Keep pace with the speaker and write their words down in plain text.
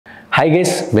Hi guys,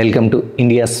 welcome to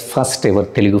India's first ever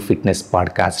Telugu fitness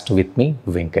podcast with me,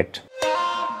 Venkat.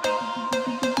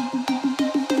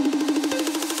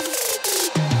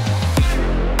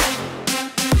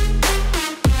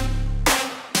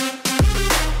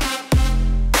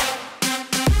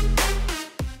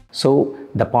 So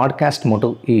the podcast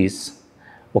motto is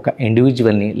ఒక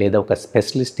ఇండివిజువల్ని లేదా ఒక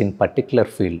specialist in particular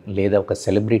field లేదా ఒక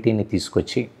సెలబ్రిటీని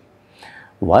తీసుకొచ్చి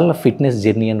వాళ్ళ fitness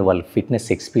journey and వాళ్ళ fitness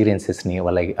ఎక్స్పీరియన్సెస్ని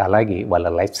అలాగే వాళ్ళ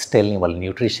లైఫ్ స్టైల్ని వాళ్ళ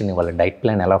న్యూట్రిషన్ని వాళ్ళ డైట్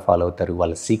ప్లాన్ ఎలా ఫాలో అవుతారు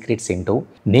వాళ్ళ సీక్రెట్స్ ఏంటో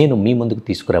నేను మీ ముందుకు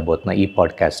తీసుకురాబోతున్నా ఈ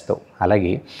పాడ్కాస్ట్తో.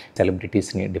 అలాగే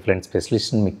సెలబ్రిటీస్ని డిఫరెంట్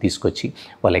స్పెషలిస్ట్ని మీకు తీసుకొచ్చి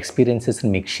వాళ్ళ ఎక్స్పీరియన్సెస్ని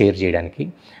మీకు షేర్ చేయడానికి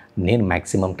నేను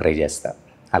మ్యాక్సిమం ట్రై చేస్తాను.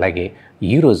 అలాగే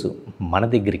ఈరోజు మన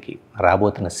దగ్గరికి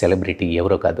రాబోతున్న సెలబ్రిటీ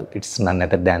ఎవరో కాదు, it's none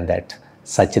other than that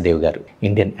Satyadev గారు,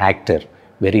 Indian actor,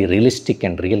 very realistic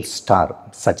and real star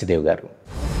Satyadev గారు.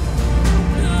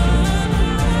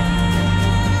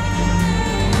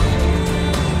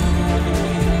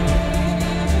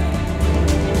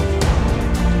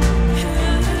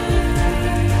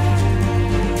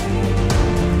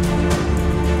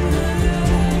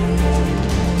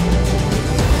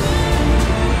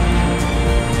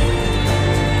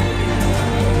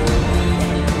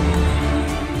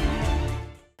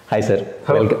 Hi sir,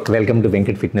 welcome to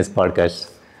Venkat Fitness Podcast.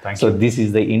 Thank you. So this is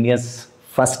the India's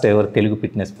first ever Telugu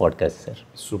fitness podcast, sir.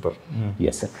 Super.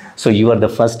 Yes sir. So you are the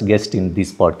first guest in this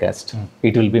podcast.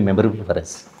 It will be memorable for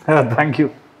us. Thank you.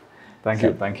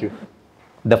 Thank you.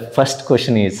 The first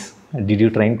question is, did you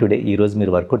train today? ఈ రోజు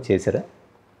మీరు work out చేశారా?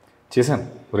 చేశాను,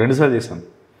 2 సార్లు చేశాను.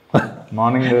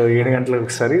 Morning 7 గంటలకు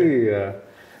ఒకసారి,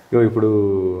 ఇప్పుడు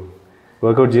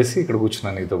వర్కౌట్ చేసి ఇక్కడ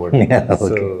కూర్చున్నాను నీతో పాటు.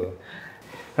 సో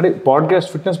అంటే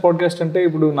ఫిట్నెస్ పాడ్కాస్ట్ అంటే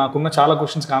ఇప్పుడు నాకున్న చాలా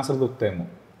క్వశ్చన్స్కి ఆన్సర్ దొరుకుతాయేమో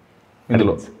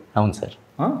ఇందులో. అవును సార్.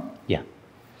 Yeah,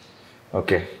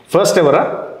 okay. ఫస్ట్ ఎవరా?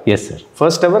 Yes sir.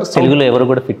 ఫస్ట్ ఎవర్ తెలుగులో ఎవరు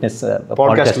కూడా ఫిట్నెస్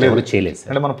పాడ్కాస్ట్ ఎవరు చేయలేదు సార్.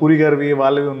 అంటే మన పూరి గారివి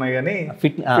వాళ్ళవి ఉన్నాయి కానీ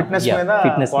ఫిట్నెస్ మీద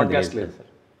పాడ్కాస్ట్ లేదు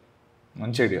సార్.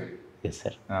 మంచి ఐడియా. Yes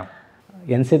sir.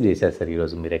 ఎంతసేపు చేశారు సార్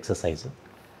ఈరోజు మీరు ఎక్సర్సైజ్?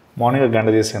 మార్నింగ్ 1 గంట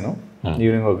చేశాను,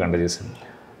 ఈవినింగ్ 1 గంట చేశాను.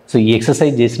 సో ఈ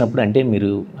ఎక్సర్సైజ్ చేసినప్పుడు అంటే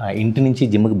మీరు ఇంటి నుంచి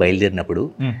జిమ్కి బయలుదేరినప్పుడు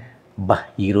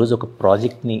ఈరోజు ఒక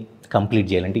ప్రాజెక్ట్ని కంప్లీట్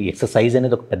చేయాలంటే ఎక్సర్సైజ్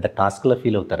అనేది ఒక పెద్ద టాస్క్లా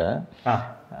ఫీల్ అవుతారా,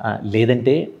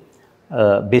 లేదంటే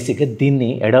బేసిక్గా దీన్ని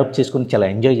అడాప్ట్ చేసుకుని చాలా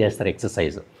ఎంజాయ్ చేస్తారు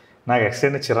ఎక్సర్సైజ్? నాకు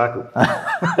ఎక్సర్సైజ్ చిరాకు.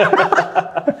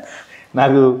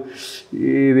 నాకు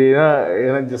ఇది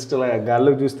ఏదైనా జస్ట్ అలా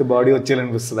గాల్లోకి చూస్తే బాడీ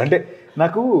వచ్చేయాలనిపిస్తుంది. అంటే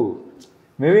నాకు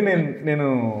మేబీ నేను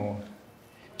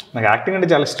నాకు యాక్టింగ్ అంటే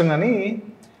చాలా ఇష్టం, కానీ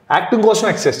యాక్టింగ్ కోసం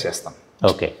ఎక్సర్సైజ్ చేస్తాను.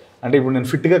 ఓకే. అంటే ఇప్పుడు నేను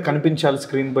ఫిట్గా కనిపించాలి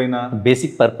స్క్రీన్ పైన,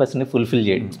 బేసిక్ పర్పస్ని ఫుల్ఫిల్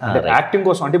చేయడం యాక్టింగ్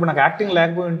కోసం. అంటే ఇప్పుడు నాకు యాక్టింగ్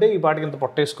లేకపోయి ఉంటే ఈ పాటికి ఇంత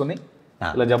పొట్టేసుకొని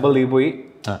ఇలా జబ్బలు దిగిపోయి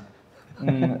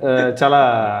చాలా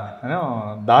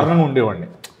దారుణంగా ఉండేవాడిని.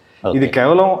 ఇది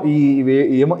కేవలం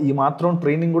ఈ మాత్రం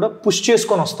ట్రైనింగ్ కూడా పుష్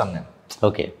చేసుకొని వస్తాను నేను.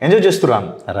 ఓకే. ఎంజాయ్ చేస్తున్నాను,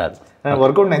 రాదు. నేను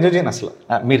వర్కౌట్ ఎంజాయ్ చేయను అసలు.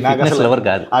 మీరు ఎవరు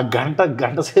కాదు. ఆ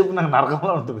గంట సేపు నాకు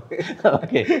నరకంలో ఉంటుంది.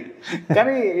 ఓకే.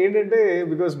 కానీ ఏంటంటే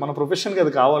బికాజ్ మన ప్రొఫెషన్కి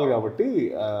అది కావాలి కాబట్టి,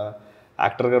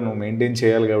 యాక్టర్గా నువ్వు మెయింటైన్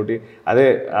చేయాలి కాబట్టి, అది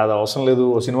అవసరం లేదు.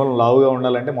 సినిమాలో లావుగా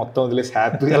ఉండాలంటే మొత్తం వదిలేసి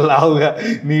హ్యాపీగా లావుగా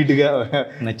నీట్గా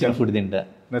నచ్చిన ఫుడ్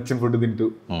తింటూ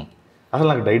అసలు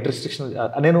నాకు డైట్ రెస్ట్రిక్షన్.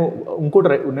 నేను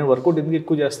వర్కౌట్ ఎందుకు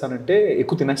ఎక్కువ చేస్తానంటే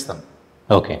ఎక్కువ తినేస్తాను.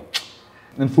 ఓకే.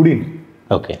 నేను ఫుడీని.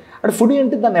 ఓకే. అంటే ఫుడీ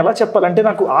అంటే దాన్ని ఎలా చెప్పాలంటే,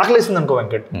 నాకు ఆకలేసింది అనుకో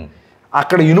వెంకట్,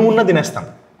 అక్కడ ఇనుమున్నా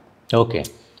తినేస్తాను. ఓకే.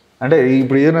 అంటే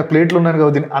ఇప్పుడు ఏదైనా ప్లేట్లు ఉన్నాను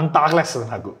కాబట్టి అంత ఆకలేస్తుంది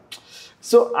నాకు.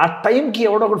 సో ఆ టైంకి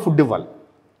ఎవడో ఒకటి ఫుడ్ ఇవ్వాలి,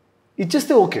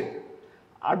 ఇచ్చేస్తే ఓకే.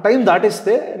 ఆ టైం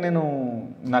దాటేస్తే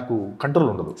నాకు కంట్రోల్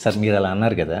ఉండదు. సార్ మీరు అలా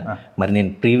అన్నారు కదా, మరి నేను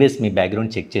ప్రీవియస్ మీ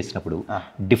బ్యాక్గ్రౌండ్ చెక్ చేసినప్పుడు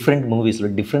డిఫరెంట్ మూవీస్లో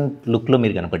డిఫరెంట్ లుక్లో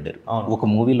మీరు కనపడ్డారు. ఒక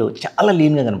మూవీలో చాలా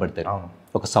లీన్గా కనపడతారు,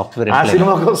 ఒక సాఫ్ట్వేర్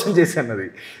సినిమా కోసం చేశాను, అది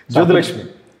జ్యోతిలక్ష్మి.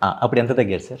 అప్పుడు ఎంత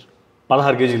తగ్గారు సార్?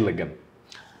 16 కేజీలు తగ్గాను.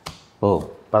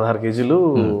 16 కేజీలు.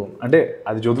 అంటే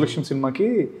అది జ్యోతిలక్ష్మి సినిమాకి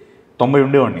 90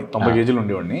 ఉండేవాడిని, 90 కేజీలు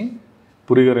ఉండేవాడిని.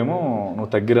 పూరి గారేమో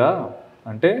నువ్వు తగ్గిరా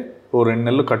అంటే 2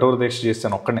 నెలలు కఠోర దీక్ష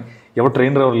చేస్తాను ఒక్కడనే, ఎవరు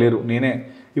ట్రైనర్ ఎవరు లేరు, నేనే.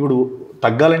 ఇప్పుడు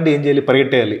తగ్గాలంటే ఏం చేయాలి,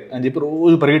 పరిగెట్టేయాలి అని చెప్పి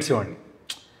రోజు పరిగెట్టేసేవాడిని.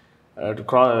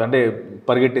 అంటే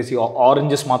పరిగెట్టేసి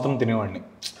ఆరెంజెస్ మాత్రం తినేవాడిని,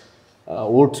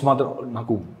 ఓట్స్ మాత్రం.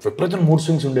 నాకు విపరీతం మూడ్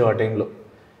స్వింగ్స్ ఉండేవి ఆ టైంలో.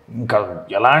 ఇంకా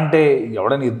ఎలా అంటే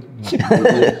ఎవడని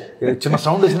చిన్న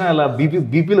సౌండ్ వచ్చినా అలా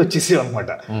బీపీలు వచ్చేసేవి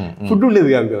అనమాట. ఫుడ్ ఉండేది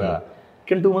కాదు కదా.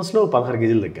 కానీ 2 monthsలో 16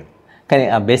 కేజీలు తగ్గాను. కానీ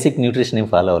ఆ బేసిక్ న్యూట్రిషన్ ఏం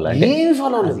ఫాలో అవ్వాలి? ఏం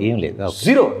ఫాలో అవ్వలేదు, ఏం లేదు,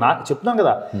 జీరో. నాకు చెప్తాం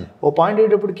కదా, ఓ పాయింట్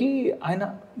అయ్యేటప్పటికి ఆయన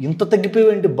ఇంత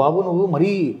తగ్గిపోయావు ఏంటి బాబు, నువ్వు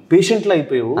మరీ పేషెంట్లో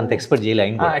అయిపోయావు, అంత ఎక్స్పెక్ట్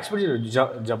చేయలేదు.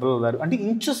 జబ్బలు అంటే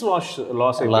ఇంచెస్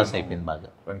లాస్ అయిపోయింది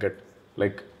బాగా వెంకట్.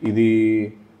 లైక్ ఇది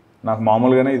నాకు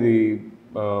మామూలుగానే ఇది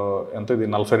ఎంత, ఇది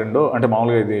 42, అంటే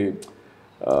మామూలుగా ఇది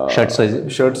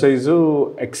షర్ట్ సైజు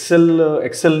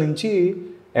ఎక్సెల్ నుంచి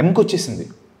ఎంకి వచ్చేసింది.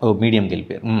 మీడియంకి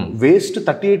వెళ్ళిపోయారు. వేస్ట్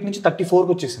 38 నుంచి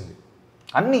 34కి వచ్చేసింది.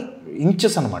 అన్ని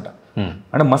ఇంచెస్ అనమాట.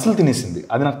 అంటే మసిల్ తినేసింది.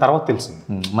 అది నాకు తర్వాత తెలిసింది.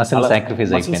 మసిల్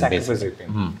సాక్రిఫైస్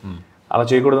అయిపోయింది. అలా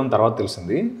చేయకూడదని తర్వాత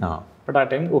తెలిసింది. బట్ ఆ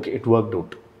time okay it worked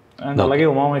out. And అలాగే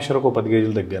ఉమామేశ్వరకు 10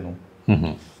 కేజీలు తగ్గాను.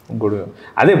 ఇంకోటి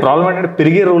అదే ప్రాబ్లం ఏంటంటే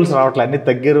పెరిగే రోల్స్ రావట్లేదు, అన్ని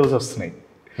తగ్గే రోల్స్ వస్తున్నాయి.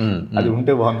 అది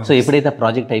ఉంటే బాగుంది. సో ఎప్పుడైతే ఆ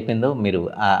ప్రాజెక్ట్ అయిపోయిందో మీరు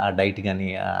ఆ డైట్ కానీ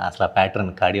అసలు ఆ ప్యాటర్న్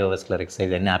కార్డియోవాస్కులర్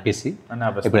ఎక్సర్సైజ్ అన్ని ఆపేసి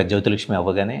ఇప్పుడు జ్యోతిలక్ష్మి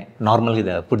అవ్వగానే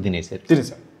నార్మల్గా ఫుడ్ తినేసారు.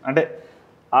 అంటే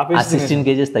 16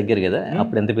 కేజెస్ తగ్గారు కదా,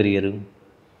 అప్పుడు ఎంత పెరిగారు?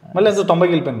 మళ్ళీ ఎంత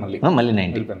 90కి వెళ్ళిపోయాను. మళ్ళీ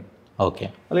 90 వెళ్ళిపోయాను. ఓకే.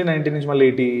 మళ్ళీ 90 నుంచి మళ్ళీ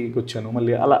 80కి వచ్చాను.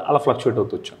 మళ్ళీ అలా ఫ్లక్చువేట్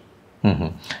అవుతూ వచ్చాను.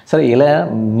 సరే, ఇలా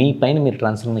మీ పైన మీరు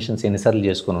ట్రాన్స్ఫర్మేషన్స్ ఎన్నిసార్లు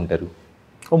చేసుకొని ఉంటారు?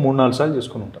 3-4 సార్లు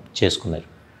చేసుకుని ఉంటాను. చేసుకున్నారు.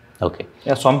 ఓకే.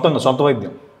 సొంత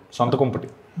వైద్యం, సొంత కుంపటి.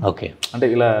 ఓకే. అంటే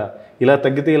ఇలా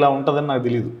తగ్గితే ఇలా ఉంటుందని నాకు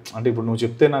తెలియదు. అంటే ఇప్పుడు నువ్వు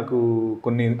చెప్తే నాకు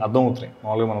కొన్ని అర్థం అవుతున్నాయి.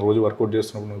 మామూలుగా మనం రోజు వర్కౌట్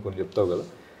చేస్తున్నప్పుడు నువ్వు కొన్ని చెప్తావు కదా,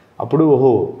 అప్పుడు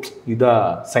ఓహో ఇదా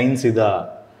సైన్స్, ఇదా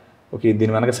ఓకే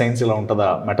దీని వెనక సైన్స్ ఇలా ఉంటుందా,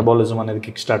 మెటబాలిజం అనేది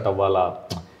కిక్ స్టార్ట్ అవ్వాలా,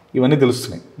 ఇవన్నీ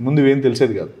తెలుస్తున్నాయి. ముందు ఇవేం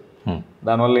తెలిసేది కాదు.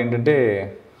 దానివల్ల ఏంటంటే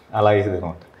అలా అయ్యేది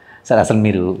అనమాట. సార్, అసలు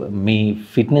మీరు మీ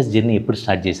ఫిట్నెస్ జర్నీ ఎప్పుడు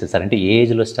స్టార్ట్ చేశారు సార్? అంటే ఏ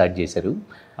ఏజ్లో స్టార్ట్ చేశారు?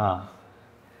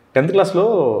 10th క్లాస్లో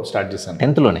స్టార్ట్ చేశాను.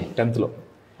 10th లో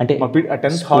అంటే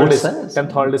 10th హాలిడేస్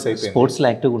అయిపోయింది. స్పోర్ట్స్లో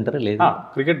యాక్టివ్గా ఉంటారా? లేదా?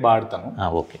 క్రికెట్ బాగా ఆడతాను.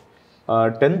 ఓకే.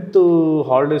 10th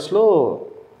హాలిడేస్లో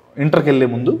ఇంటర్కి వెళ్ళే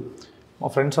ముందు మా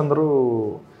ఫ్రెండ్స్ అందరూ,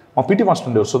 మా పీటీ మాస్టర్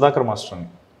ఉండేవారు, సుధాకర్ మాస్టర్ అని,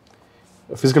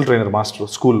 ఫిజికల్ ట్రైనర్ మాస్టర్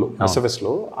స్కూల్లో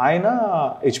ఎస్ఎఫ్ఎస్లో. ఆయన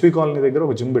హెచ్పి కాలనీ దగ్గర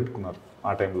ఒక జిమ్ పెట్టుకున్నారు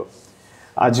ఆ టైంలో.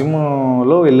 ఆ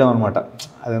జిమ్లో వెళ్ళామన్నమాట.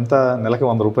 అదంతా నెలకి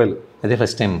 100 రూపాయలు. అదే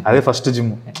ఫస్ట్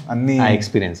జిమ్. అన్ని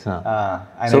ఎక్స్పీరియన్స్.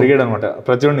 ఆయన అడిగాడు అనమాట,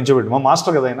 ప్రతి ఒక్కటి నించోబెట్టి. మా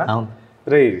మాస్టర్ కదా ఆయన,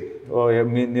 రే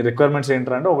నీ రిక్వైర్మెంట్స్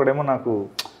ఏంటంటే అంటే ఒకటేమో నాకు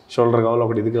షోల్డర్ కావాలి,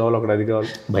 ఒకటి ఇది కావాలి, ఒకటి అది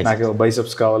కావాలి, నాకు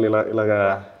బైసెప్స్ కావాలి, ఇలాగా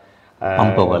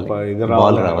ఇది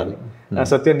రావాలి.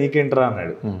 సత్య నీకేంట్రా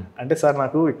అన్నాడు. అంటే సార్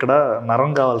నాకు ఇక్కడ నరం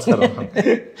కావాలి సార్.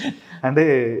 అంటే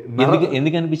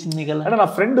ఎందుకు అనిపించింది మీకు? అంటే నా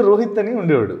ఫ్రెండ్ రోహిత్ అని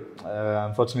ఉండేవాడు,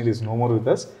 unfortunately is no more with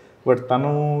us. But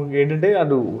తను ఏంటంటే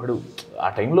వాడు ఆ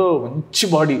టైంలో మంచి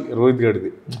బాడీ రోహిత్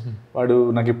గడిది. వాడు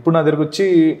నాకు ఎప్పుడు నా దగ్గరకు వచ్చి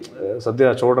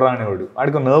సద్య చూడరా అనేవాడు.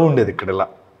 వాడికి నర్వ్ ఉండేది ఇక్కడ, ఇలా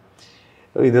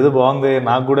ఇదేదో బాగుంది,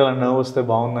 నాకు కూడా ఇలా నర్వ్ వస్తే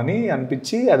బాగుందని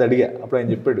అనిపించి అది అడిగా. అప్పుడు ఆయన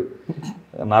చెప్పాడు,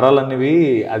 నరాలు అనేవి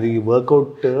అది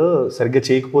వర్కౌట్ సరిగ్గా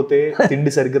చేయకపోతే,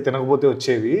 తిండి సరిగ్గా తినకపోతే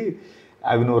వచ్చేవి,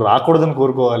 అవి నువ్వు రాకూడదని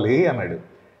కోరుకోవాలి అన్నాడు.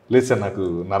 లేదు సార్ నాకు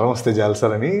నరం వస్తే చాలు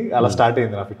సార్ అని అలా స్టార్ట్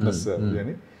అయింది నా ఫిట్నెస్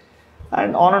అని.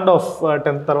 And on and of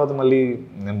 10th తర్వాత మళ్ళీ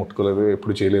నేను ముట్టుకోలేదు,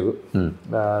 ఎప్పుడు చేయలేదు.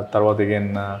 తర్వాత అగైన్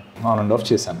ఆన్ అండ్ ఆఫ్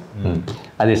చేశాను.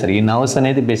 అదే సార్, ఈ నర్వ్స్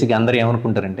అనేది బేసిక్గా అందరూ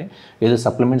ఏమనుకుంటారంటే ఏదో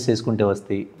సప్లిమెంట్స్ వేసుకుంటే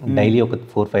వస్తాయి, డైలీ ఒక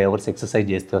 4-5 అవర్స్ ఎక్సర్సైజ్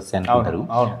చేస్తే వస్తాయి అనుకుంటారు.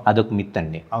 అదొక మిత్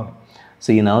అండి. అవును. సో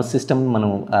ఈ నర్వ్స్ సిస్టమ్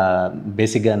మనం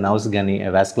బేసిక్గా నర్వ్స్ కానీ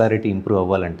వాస్కులారిటీ ఇంప్రూవ్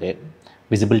అవ్వాలంటే,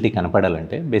 విజిబిలిటీ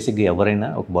కనపడాలంటే బేసిక్గా ఎవరైనా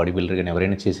ఒక బాడీ బిల్డర్ కానీ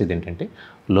ఎవరైనా చేసేది ఏంటంటే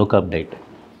లో కార్బ్ డైట్.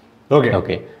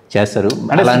 ఓకే చేస్తారు.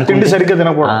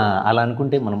 అలా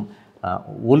అనుకుంటే మనం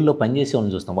ఊళ్ళో పనిచేసే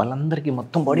వాళ్ళని చూస్తాం, వాళ్ళందరికీ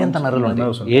మొత్తం బాడీ అంతా నరాలు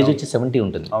ఉంటాయి. ఏజ్ వచ్చి 70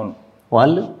 ఉంటుంది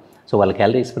వాళ్ళు. సో వాళ్ళ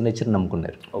క్యాలరీ ఎక్స్పెండిచర్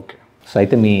నమ్ముకున్నారు. ఓకే. సో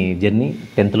అయితే మీ జర్నీ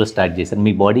 10th లో స్టార్ట్ చేశారు.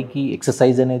 మీ బాడీకి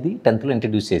ఎక్సర్సైజ్ అనేది 10th లో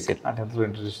ఇంట్రడ్యూస్ చేశారు.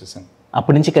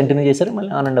 అప్పటి నుంచి కంటిన్యూ చేశారు.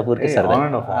 మళ్ళీ ఆన్ అండ్ ఆఫ్ ఊరికే సార్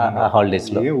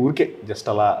హాలిడేస్లో ఊరికే జస్ట్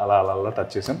అలా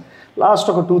టచ్ చేశాను. లాస్ట్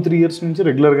ఒక 2-3 ఇయర్స్ నుంచి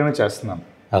రెగ్యులర్గానే చేస్తున్నాను.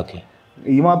 ఓకే.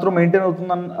 ఈ మాత్రం మెయింటైన్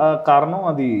అవుతుందని కారణం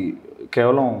అది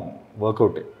కేవలం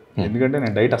వర్కౌటే. ఎందుకంటే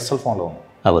నేను డైట్ అస్సలు ఫాలో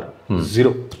అవ్వను,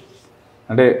 0.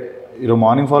 అంటే ఈరోజు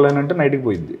మార్నింగ్ ఫాలో అయినంటే నైట్కి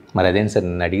పోయింది. మరి అదేంటి సార్,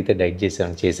 నేను అడిగితే డైట్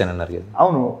చేశానన్నారు కదా.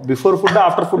 అవును, బిఫోర్ ఫుడ్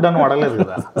ఆఫ్టర్ ఫుడ్ అని అడగలేదు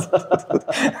కదా.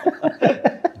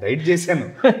 డైట్ చేశాను,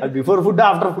 అది బిఫోర్ ఫుడ్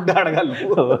ఆఫ్టర్ ఫుడ్ అడగాలి.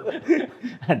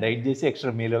 డైట్ చేసి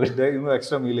ఎక్స్ట్రా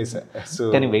మీల్ వేసా.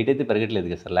 కానీ వెయిట్ అయితే పెరగట్లేదు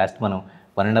కదా సార్. లాస్ట్ మనం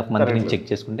 1.5 month నుంచి చెక్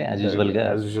చేసుకుంటే యాజ్ యూజువల్గా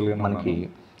మనకి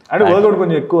అంటే వర్కౌట్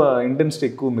కొంచెం ఎక్కువ ఇంటెన్సిటీ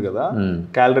ఎక్కువ ఉంది కదా,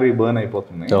 క్యాలరీ బర్న్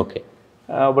అయిపోతుంది. Okay.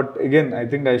 But again I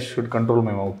think I should control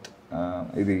my mouth.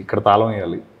 ఇది ఇక్కడ తాళం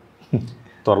వేయాలి,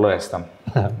 త్వరలో వేస్తాం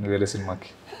వేరే సినిమాకి.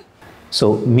 సో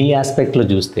మీ ఆస్పెక్ట్లో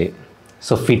చూస్తే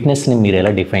సో ఫిట్నెస్ని మీరు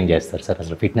ఎలా డిఫైన్ చేస్తారు సార్?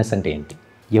 అసలు ఫిట్నెస్ అంటే ఏంటి?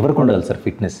 ఎవరికి ఉండాలి సార్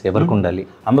ఫిట్నెస్? ఎవరికి ఉండాలి?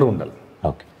 అందరికి ఉండాలి.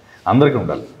 ఓకే, అందరికీ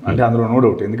ఉండాలి. అంటే అందులో నో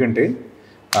డౌట్. ఎందుకంటే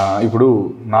ఇప్పుడు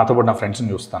నాతో పాటు నా ఫ్రెండ్స్ని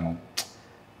చూస్తాను,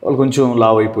 వాళ్ళు కొంచెం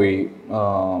లావ్ అయిపోయి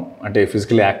అంటే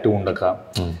ఫిజికలీ యాక్టివ్ ఉండక,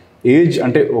 ఏజ్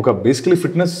అంటే ఒక basically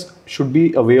fitness should be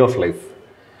a way of life.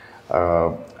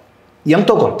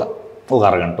 ఎంతో కొంత ఒక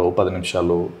అరగంట 10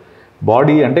 నిమిషాలు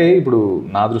బాడీ అంటే ఇప్పుడు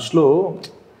నా దృష్టిలో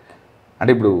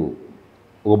అంటే ఇప్పుడు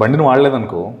ఒక బండిని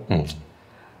వాడలేదనుకో,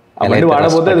 ఆ బండి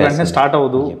వాడకపోతే అది వెంటనే స్టార్ట్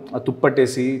అవ్వదు, ఆ తుప్పు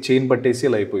పట్టేసి చైన్ పట్టేసి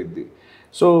ఇలా అయిపోయింది.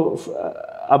 సో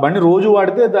ఆ బండి రోజు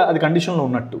వాడితే అది కండిషన్లో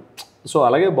ఉన్నట్టు. సో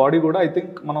అలాగే బాడీ కూడా ఐ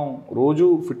థింక్ మనం రోజు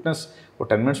ఫిట్నెస్ ఒక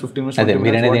 10 minutes 15 minutes. అదే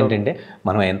మీరు అనేది ఏంటంటే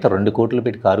మనం ఎంత 2 కోట్లు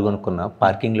పెట్టి కారు కొనుక్కున్నా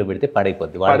పార్కింగ్లో పెడితే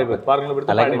పాడైపోద్ది. పార్కింగ్లో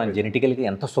పెడితే అలాగే మన జెనెటికల్గా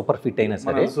ఎంత సూపర్ ఫిట్ అయినా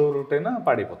సరే రూట్ అయినా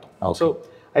పాడైపోతాం. సో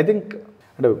ఐ థింక్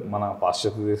అంటే మన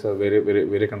పాశ్చాత్య దేశ వేరే వేరే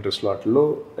వేరే కంట్రీస్లో వాటిల్లో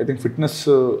I think fitness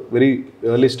very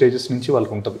early stages నుంచి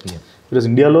వాళ్ళకి ఉంటుంది. బికాజ్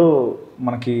ఇండియాలో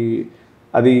మనకి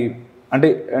అది అంటే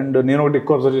అండ్ నేను ఒకటి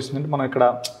ఎక్కువ అబ్జర్వ్ చేసిందంటే మనం ఇక్కడ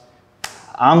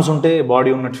ఆర్మ్స్ ఉంటే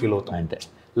బాడీ ఉన్నట్టు ఫీల్ అవుతాం, అంటే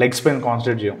లెగ్స్ పైన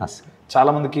కాన్సన్ట్రేట్ చేయం.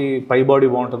 చాలామందికి పై బాడీ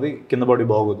బాగుంటుంది, కింద బాడీ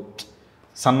బాగోదు,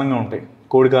 సన్నంగా ఉంటాయి,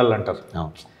 కోడికాళ్ళు అంటారు.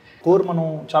 కోర్ మనం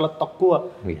చాలా తక్కువ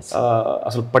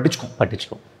అసలు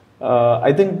పట్టించుకోం.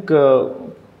 ఐ థింక్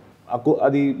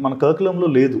అది మన కరికులంలో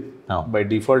లేదు, బై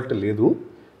డిఫాల్ట్ లేదు.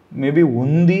 మేబీ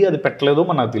ఉంది, అది పెట్టలేదో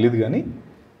మనకు తెలియదు, కానీ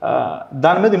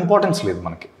దాని మీద ఇంపార్టెన్స్ లేదు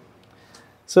మనకి.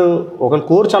 సో ఒకవేళ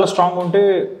కోర్ చాలా స్ట్రాంగ్ ఉంటే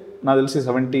నాకు తెలిసి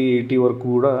 70-80 వరకు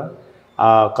కూడా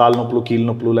ఆ కాలు నొప్పులు, కీళ్ళ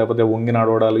నొప్పులు, లేకపోతే వంగి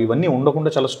నడవడాలు ఇవన్నీ ఉండకుండా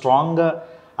చాలా స్ట్రాంగ్గా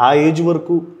ఆ ఏజ్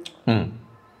వరకు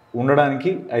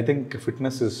ఉండడానికి I think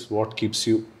fitness is what keeps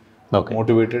you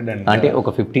motivated. And అంటే ఒక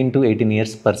 15 to 18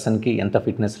 years పర్సన్కి ఎంత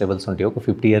ఫిట్నెస్ లెవెల్స్ ఉంటాయో ఒక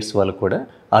 50 years వాళ్ళకు కూడా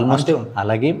ఆల్మోస్ట్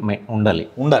అలాగే ఉండాలి.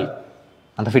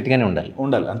 అంత ఫిట్గానే ఉండాలి,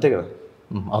 అంతే కదా.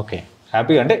 ఓకే,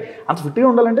 హ్యాపీగా అంటే అంత ఫిట్గా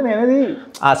ఉండాలంటే నేను అనేది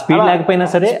ఆ స్పీడ్ లేకపోయినా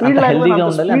సరే హెల్తీగా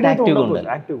ఉండాలి,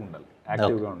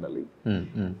 యాక్టివ్గా ఉండాలి.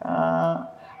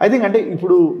 ఐ థింక్ అంటే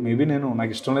ఇప్పుడు మేబీ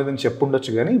నాకు ఇష్టం లేదని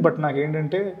చెప్పుండొచ్చు, కానీ బట్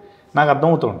నాకేంటంటే నాకు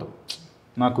అర్థమవుతూ ఉంటుంది,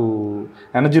 నాకు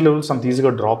ఎనర్జీ లెవెల్స్ అంత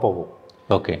ఈజీగా డ్రాప్ అవ్వవు.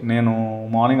 ఓకే, నేను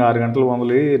మార్నింగ్ 6 గంటలు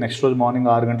మొదలు నెక్స్ట్ రోజు మార్నింగ్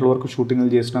 6 గంటల వరకు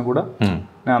షూటింగ్లు చేసినా కూడా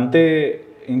నేను అంతే,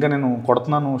 ఇంకా నేను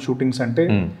కొడుతున్నాను షూటింగ్స్ అంటే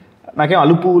నాకేం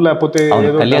అలుపు లేకపోతే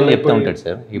కళ్యాణ్ చెప్తూ ఉంటాడు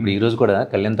సార్. ఇప్పుడు ఈ రోజు కూడా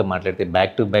కళ్యాణ్తో మాట్లాడితే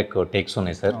బ్యాక్ టు బ్యాక్ టేక్స్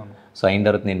ఉన్నాయి సార్, సో అయిన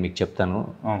తర్వాత నేను మీకు చెప్తాను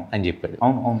అని చెప్పాడు.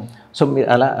 అవును. సో మీరు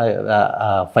అలా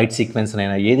ఫైట్ సీక్వెన్స్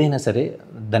అయినా ఏదైనా సరే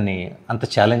దాన్ని అంత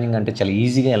ఛాలెంజింగ్ అంటే చాలా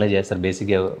ఈజీగా ఎలా చేస్తారు?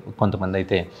 బేసిక్గా కొంతమంది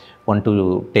అయితే 1-2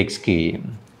 టేక్స్కి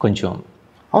కొంచెం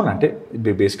అంటే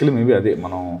బేసికలీ మేబీ అదే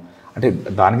మనం అంటే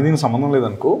దానికి దీనికి సంబంధం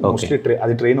లేదనుకో, మోస్ట్లీ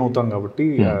అది ట్రైన్ అవుతాం కాబట్టి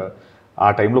ఆ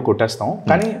టైంలో కొట్టేస్తాం.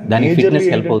 కానీ దానికి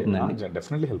హెల్ప్ అవుతుంది,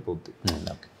 డెఫినెట్లీ హెల్ప్ అవుతుంది.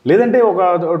 లేదంటే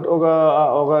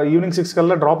ఒక ఈవినింగ్ 6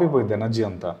 కల్లా డ్రాప్ అయిపోయింది ఎనర్జీ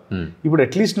అంతా. ఇప్పుడు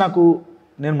అట్లీస్ట్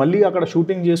నేను మళ్ళీ అక్కడ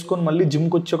షూటింగ్ చేసుకొని మళ్ళీ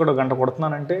జిమ్కి వచ్చి అక్కడ 1 గంట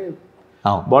కొడుతున్నానంటే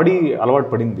బాడీ అలవాటు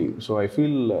పడింది. So I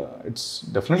feel it's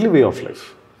definitely way of life.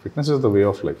 Fitness is the way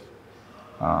of life.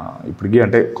 ఇప్పటికీ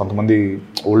అంటే కొంతమంది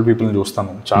ఓల్డ్ పీపుల్ని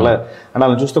చూస్తాను, చాలా అంటే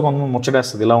వాళ్ళని చూస్తే కొంతమంది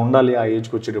ముచ్చటేస్తుంది, ఇలా ఉండాలి ఆ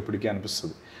ఏజ్కి వచ్చేటప్పటికి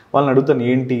అనిపిస్తుంది. వాళ్ళని అడుగుతాను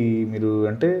ఏంటి మీరు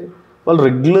అంటే, వాళ్ళు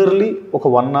రెగ్యులర్లీ ఒక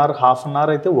 1 hour, ½ an hour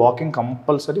అయితే walking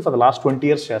compulsory for the last 20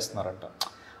 years చేస్తున్నారంట.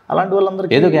 అలాంటి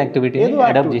వాళ్ళందరికీ ఏదో యాక్టివిటీ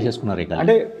అడాప్ట్ చేసేసుకున్నారు.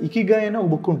 అంటే ఇకిగాయ్ అనే ఒక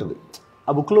బుక్ ఉంటుంది,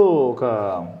 ఆ బుక్లో ఒక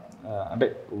అంటే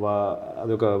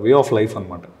అది ఒక వే ఆఫ్ లైఫ్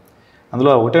అనమాట.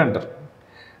 అందులో ఒకటే అంటారు,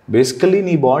 బేసికలీ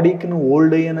నీ బాడీకి నువ్వు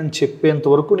ఓల్డ్ అయ్యానని చెప్పేంత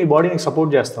వరకు నీ బాడీ నీకు సపోర్ట్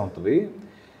చేస్తూ ఉంటుంది.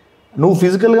 నువ్వు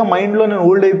ఫిజికల్గా మైండ్లో నేను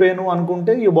ఓల్డ్ అయిపోయాను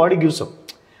అనుకుంటే యూ బాడీ గివ్స్ అప్.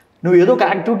 నువ్వు ఏదో ఒక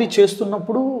యాక్టివిటీ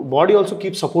చేస్తున్నప్పుడు body also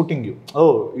keep supporting you.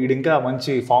 వీడు ఇంకా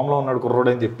మంచి ఫామ్లో ఉన్నాడు కుర్రోడు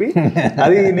అని చెప్పి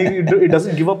అది నీకు it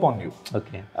doesn't give up on you.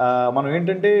 Okay, మనం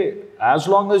ఏంటంటే as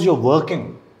long as you're working,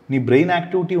 నీ బ్రెయిన్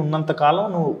యాక్టివిటీ ఉన్నంత కాలం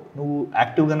నువ్వు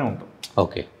యాక్టివ్గానే ఉంటావు.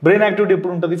 ఓకే, బ్రెయిన్ యాక్టివిటీ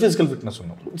ఎప్పుడు ఉంటుంది? ఫిజికల్ ఫిట్నెస్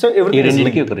ఉన్నప్పుడు. సో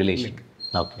ఎవరికి ఒక రిలేషన్.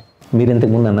 ఓకే, మీరు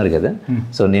ఇంతకుముందు అన్నారు కదా,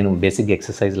 సో నేను బేసిక్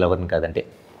ఎక్సర్సైజ్ లవర్ని కాదంటే,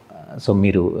 సో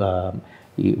మీరు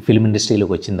ఈ ఫిల్మ్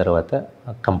ఇండస్ట్రీలోకి వచ్చిన తర్వాత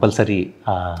కంపల్సరీ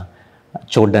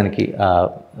చూడడానికి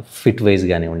ఫిట్ వైజ్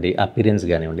కానివ్వండి, అపీరెన్స్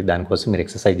కానివ్వండి, దానికోసం మీరు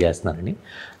ఎక్సర్సైజ్ చేస్తున్నారని.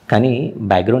 కానీ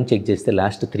బ్యాక్గ్రౌండ్ చెక్ చేస్తే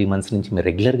లాస్ట్ 3 months నుంచి మీరు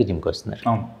రెగ్యులర్గా జిమ్కి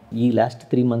వస్తున్నారు. ఈ లాస్ట్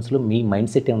 3 monthsలో మీ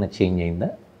మైండ్ సెట్ ఏమైనా చేంజ్ అయిందా?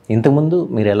 ఇంతకుముందు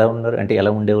మీరు ఎలా ఉన్నారు అంటే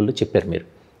ఎలా ఉండేవాళ్ళు చెప్పారు, మీరు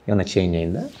ఏమైనా చేంజ్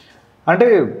అయిందా? అంటే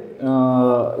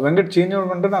వెంకట్ చేంజ్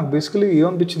అవ్వకుంటే నాకు బేసికలీ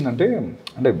ఏమనిపించిందంటే,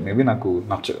 అంటే మేబీ నాకు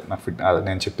ఫిట్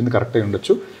నేను చెప్పింది కరెక్ట్ అయి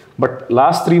ఉండొచ్చు, బట్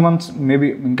లాస్ట్ 3 months మేబీ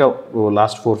ఇంకా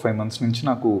లాస్ట్ 4-5 months నుంచి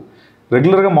నాకు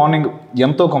రెగ్యులర్గా మార్నింగ్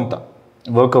ఎంతో కొంత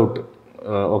వర్కౌట్,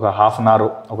 ఒక ½ an hour,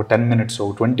 ఒక 10 minutes,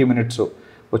 ఒక 20 minutes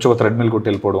వచ్చి ఒక థ్రెడ్మిల్ కొట్టి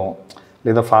వెళ్ళిపోవడం,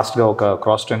 లేదా ఫాస్ట్గా ఒక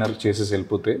క్రాస్ ట్రైనర్ చేసేసి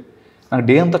వెళ్ళిపోతే నాకు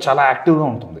డే అంతా చాలా యాక్టివ్గా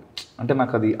ఉంటుంది. అంటే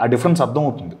నాకు అది ఆ డిఫరెన్స్ అర్థం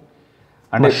అవుతుంది.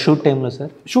 అంటే షూట్ టైంలో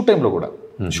సార్, షూట్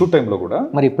టైంలో కూడా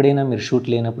మరి ఎప్పుడైనా మీరు షూట్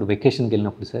లేనప్పుడు వెకేషన్కి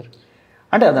వెళ్ళినప్పుడు సార్,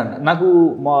 అంటే అదండి నాకు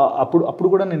అప్పుడు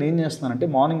కూడా నేను ఏం చేస్తున్నానంటే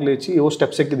మార్నింగ్ లేచి ఏవో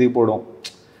స్టెప్స్ ఎక్కి దిగిపోవడం,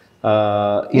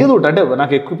 ఏదో ఒకటి అంటే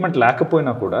నాకు ఎక్విప్మెంట్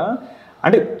లేకపోయినా కూడా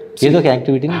అంటే ఏదో ఒక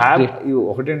యాక్టివిటీ.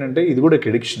 ఒకటేంటంటే ఇది కూడా ఒక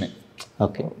ఎడిక్షనే.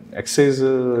 ఓకే, ఎక్సర్సైజ్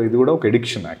ఇది కూడా ఒక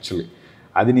ఎడిక్షన్ యాక్చువల్లీ.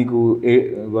 అది నీకు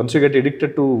once you get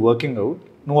addicted to working out,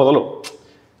 నువ్వు వదలవు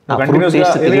కంటిన్యూస్గా.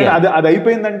 అది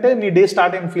అయిపోయిందంటే నీ డే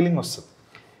స్టార్ట్ అయిన ఫీలింగ్ వస్తుంది.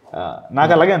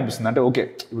 నాకు అలాగే అనిపిస్తుంది. అంటే ఓకే,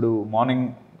 ఇప్పుడు మార్నింగ్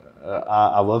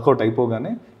ఆ వర్కౌట్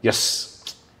అయిపోగానే ఎస్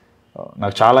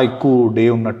నాకు చాలా ఎక్కువ డే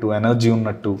ఉన్నట్టు, ఎనర్జీ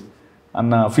ఉన్నట్టు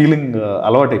అన్న ఫీలింగ్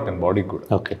అలవాటు అయిపోయింది బాడీకి కూడా.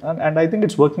 Okay. And I think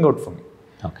it's working out for me.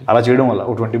 Okay. అలా చేయడం వల్ల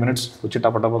ఒక 20 minutes వచ్చి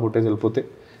టపటపా కొట్టేసి వెళ్ళిపోతే,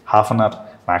 half an hour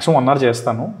maximum 1 hour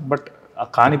చేస్తాను. బట్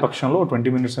కాని పక్షంలో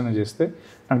 20 minutes అయినా చేస్తే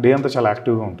నాకు డే అంతా చాలా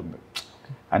యాక్టివ్గా ఉంటుంది.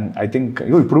 అండ్ ఐ థింక్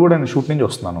ఇప్పుడు కూడా నేను షూట్ నుంచి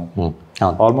వస్తున్నాను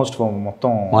ఆల్మోస్ట్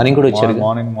మొత్తం. మార్నింగ్ కూడా వచ్చారు?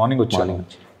 మార్నింగ్ వచ్చాను,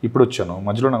 ఇప్పుడు వచ్చాను.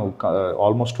 మధ్యలో నాకు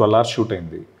ఆల్మోస్ట్ 12 hours షూట్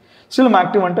అయింది. స్టిల్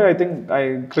యాక్టివ్ అంటే I think I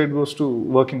credit goes to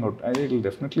working out. I will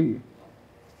definitely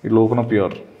it open up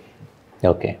your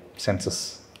senses.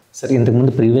 సరే,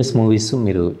 ఇంతకుముందు ప్రీవియస్ మూవీస్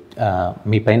మీరు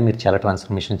మీ పైన మీరు చాలా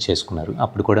ట్రాన్స్ఫర్మేషన్ చేసుకున్నారు.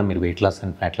 అప్పుడు కూడా మీరు weight loss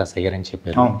and fat loss అయ్యారని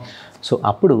చెప్పారు. సో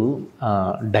అప్పుడు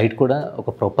డైట్ కూడా ఒక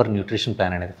ప్రాపర్ న్యూట్రిషన్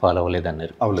ప్లాన్ అనేది ఫాలో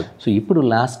అవ్వలేదన్నారు. సో ఇప్పుడు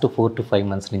లాస్ట్ 4 to 5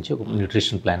 months నుంచి ఒక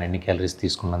న్యూట్రిషన్ ప్లాన్, ఎన్ని క్యాలరీస్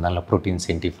తీసుకున్నాం, దానిలో ప్రోటీన్స్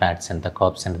ఏంటి, ఫ్యాట్స్ ఎంత,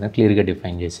 కార్బ్స్ ఎంత క్లియర్గా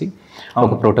డిఫైన్ చేసి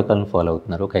ఒక ప్రోటోకాల్ని ఫాలో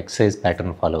అవుతున్నారు, ఒక ఎక్సర్సైజ్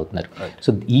ప్యాటర్న్ ఫాలో అవుతున్నారు.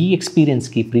 సో ఈ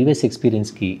ఎక్స్పీరియన్స్కి ప్రీవియస్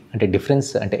ఎక్స్పీరియన్స్కి అంటే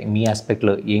డిఫరెన్స్ అంటే మీ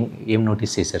ఆస్పెక్ట్లో ఏం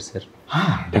నోటీస్ చేశారు సార్?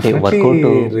 అంటే వర్కౌట్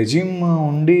రెజ్యూమ్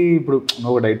ఉండి ఇప్పుడు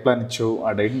నువ్వు డైట్ ప్లాన్ ఇచ్చావు, ఆ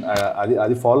డైట్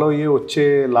అది ఫాలో అయ్యి వచ్చే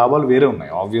లాభాలు వేరే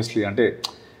ఉన్నాయి ఆబ్వియస్లీ. అంటే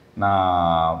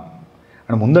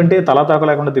ముందంటే తలాతాక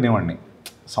లేకుండా తినేవాడిని,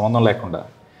 సంబంధం లేకుండా.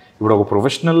 ఇప్పుడు ఒక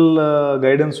ప్రొఫెషనల్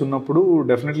గైడెన్స్ ఉన్నప్పుడు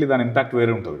డెఫినెట్లీ దాని ఇంపాక్ట్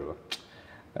వేరే ఉంటుంది కదా.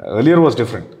 Earlier was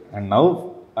different and now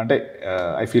అంటే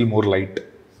ఐ ఫీల్ మోర్ లైట్.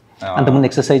 అంతకుముందు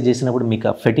ఎక్సర్సైజ్ చేసినప్పుడు మీకు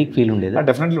ఫెటిక్ ఫీల్ ఉండేది?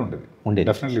 డెఫినెట్లీ ఉండేది.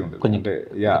 డెఫినెట్లీ ఉండేది. కొంచెం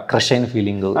క్రష్ అయిన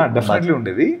ఫీలింగ్ డెఫినెట్లీ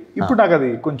ఉండేది. ఇప్పుడు నాకు అది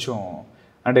కొంచెం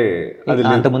అంటే అది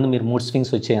అంతకుముందు మీరు మూడ్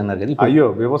స్వింగ్స్ వచ్చాయి అన్నారు కదా, అయ్యో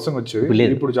బీభత్సంగా వచ్చేవి.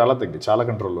 ఇప్పుడు చాలా తగ్గి, చాలా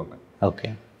కంట్రోల్లో ఉన్నాయి. ఓకే.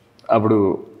 అప్పుడు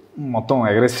మొత్తం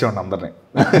ఎగరేసేవాడి అందరినీ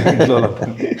ఇంట్లో.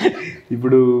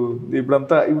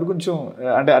 ఇప్పుడంతా ఇప్పుడు కొంచెం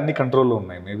అంటే అన్ని కంట్రోల్లో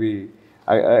ఉన్నాయి. మేబీ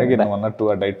అగైన్ అన్నట్టు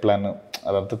ఆ డైట్ ప్లాన్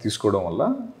అదంతా తీసుకోవడం వల్ల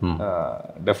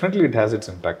definitely it has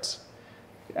its impacts.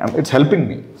 It's helping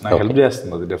me, నాకు హెల్ప్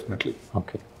చేస్తుంది అది definitely.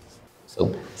 Okay. So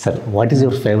sir, what is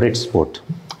your favourite sport?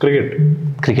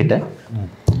 Cricket.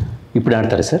 ఇప్పుడు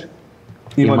ఆడతారా సార్?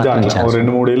 ఈ మధ్య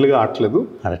 2-3 ఏళ్ళుగా ఆడట్లేదు.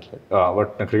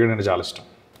 బట్ క్రికెట్ అంటే చాలా ఇష్టం.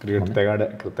 క్రికెట్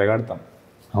తెగాడతాను.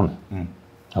 అవును.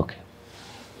 ఓకే.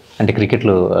 అంటే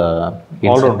క్రికెట్లో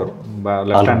allrounder,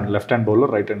 left hand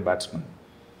bowler, right hand batsmen.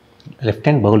 Left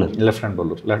hand bowler,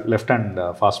 left hand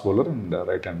fast bowler and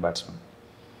right hand batsmen,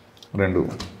 రెండు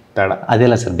తేడా.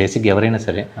 అదేలా సార్, బేసిక్ ఎవరైనా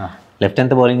సరే లెఫ్ట్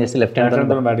హ్యాండ్ బౌలింగ్ చేస్తే లెఫ్ట్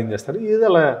హ్యాండ్ బ్యాటింగ్ చేస్తారు. ఇది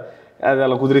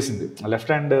అలా కుదిరేసింది.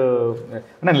 లెఫ్ట్ హ్యాండ్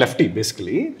నేను లెఫ్టీ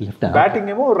బేసికలీ, బ్యాటింగ్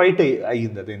ఏమో రైట్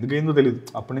అయ్యింది. అది ఎందుకు అయిందో తెలియదు.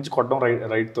 అప్పటి నుంచి కొట్టడం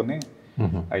రైట్తోనే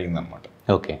అయ్యిందనమాట.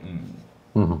 ఓకే.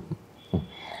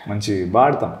 మంచి బాగా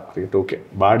ఆడతాం క్రికెట్. ఓకే,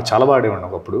 చాలా బాగా ఆడేవాడిని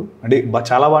ఒకప్పుడు. అంటే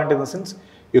చాలా బాగా అంటే ఇన్ ద సెన్స్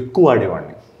ఎక్కువ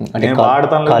ఆడేవాడిని. నేను బాగా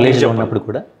ఆడతాను కాలేజీలో ఉన్నప్పుడు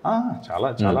కూడా చాలా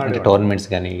చాలా టోర్నమెంట్స్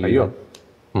కానీ. అయ్యో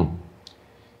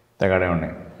తెగ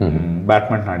ఆడేవాడిని.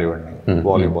 బ్యాడ్మింటన్ ఆడేవాడిని,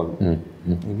 వాలీబాల్.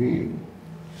 ఇవి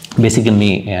బేసిక్గా మీ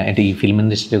అంటే ఈ ఫిల్మ్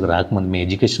ఇండస్ట్రీకి రాకముందు మీ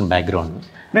ఎడ్యుకేషన్ బ్యాక్గ్రౌండ్?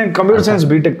 నేను computer science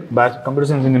BTech, computer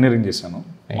science engineering చేశాను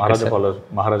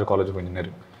మహారాజా college of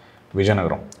engineering,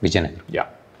 Vizianagaram. Yeah.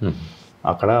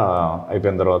 అక్కడ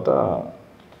అయిపోయిన తర్వాత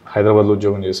హైదరాబాద్లో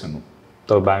ఉద్యోగం చేశాను,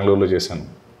 తర్వాత బెంగళూరులో చేశాను,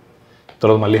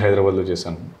 తర్వాత మళ్ళీ హైదరాబాద్లో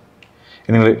చేశాను.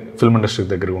 ఎందుకంటే ఫిల్మ్ ఇండస్ట్రీకి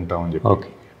దగ్గరగా ఉంటామని చెప్పి. ఓకే.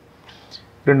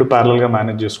 2 ప్యారలల్గా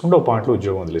మేనేజ్ చేసుకుంటూ ఒక పాయింట్లో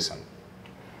ఉద్యోగం వదిలేశాను.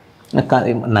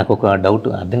 నాకు ఒక డౌట్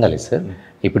అర్థం కాలేదు సార్.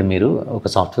 ఇప్పుడు మీరు ఒక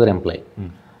సాఫ్ట్వేర్ ఎంప్లాయీ,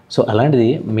 సో అలాంటిది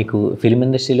మీకు ఫిల్మ్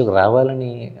ఇండస్ట్రీలోకి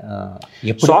రావాలని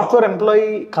ఎప్పుడు? సాఫ్ట్వేర్ ఎంప్లాయీ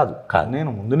కాదు, నేను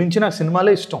ముందు నుంచి నాకు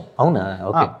సినిమాలే ఇష్టం. అవునా?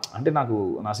 ఓకే. అంటే నాకు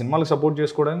నా సినిమాలకు సపోర్ట్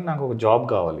చేసుకోవడానికి నాకు ఒక జాబ్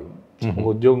కావాలి, ఒక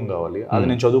ఉద్యోగం కావాలి. అది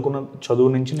నేను చదువుకున్న చదువు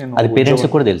నుంచి నేను. అది పేరెంట్స్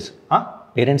కూడా తెలుసు?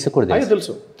 పేరెంట్స్ కూడా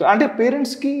తెలుసు. అంటే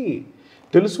పేరెంట్స్కి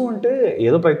తెలుసు అంటే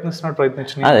ఏదో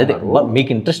ప్రయత్నించిన అదే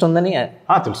మీకు ఇంట్రెస్ట్ ఉందని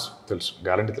తెలుసు,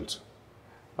 గ్యారంటీ తెలుసు.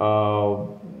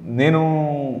 నేను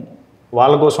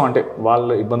వాళ్ళ కోసం అంటే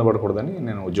వాళ్ళు ఇబ్బంది పడకూడదని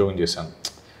నేను ఉద్యోగం చేశాను.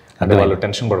 అంటే వాళ్ళు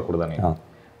టెన్షన్ పడకూడదని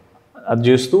అది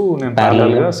చేస్తూ నేను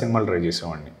ప్యారలల్గా సినిమాలు ట్రై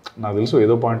చేసేవాడిని. నాకు తెలుసు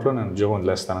ఏదో పాయింట్లో నేను ఉద్యోగం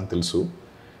వదిలేస్తానని తెలుసు.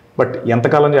 బట్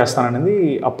ఎంతకాలం చేస్తాననేది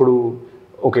అప్పుడు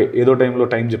ఓకే, ఏదో టైంలో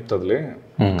టైం చెప్తుందిలే,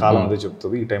 కాలం అదే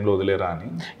చెప్తుంది, ఈ టైంలో వదిలేరా అని.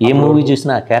 ఏ మూవీ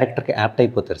చూసినా ఆ క్యారెక్టర్కి యాప్ట్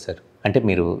అయిపోతారు సార్. అంటే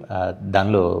మీరు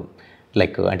దానిలో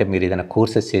లైక్ అంటే మీరు ఏదైనా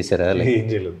కోర్సెస్ చేశారా? ఏం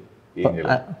చేయలేదు.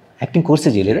 యాక్టింగ్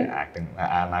కోర్సెస్ చేయలేదా? యాక్టింగ్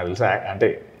నాకు తెలుసు.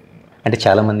 అంటే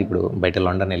చాలామంది ఇప్పుడు బయట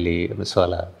లండన్ వెళ్ళి సో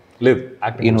అలా లేదు,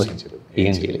 ఏం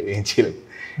చేయలేదు.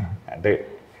 అంటే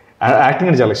యాక్టింగ్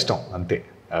అంటే చాలా ఇష్టం అంతే,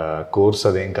 కోర్స్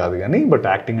అదేం కాదు కానీ. బట్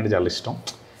యాక్టింగ్ అంటే చాలా ఇష్టం.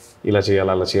 ఇలా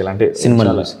చేయాలి అలా చేయాలంటే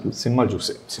సినిమాలు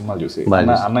చూసే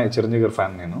అన్నయ్య చిరంజీవి గారి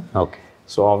ఫ్యాన్ నేను. ఓకే.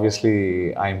 సో ఆబ్వియస్లీ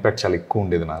ఆ ఇంపాక్ట్ చాలా ఎక్కువ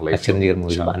ఉండేది నా లైఫ్. చిరంజీవి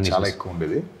మూవీ చాలా ఎక్కువ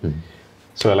ఉండేది.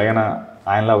 సో ఎలాగైనా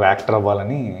ఆయనలా ఒక యాక్టర్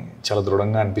అవ్వాలని చాలా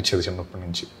దృఢంగా అనిపించేది చిన్నప్పటి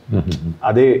నుంచి.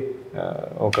 అదే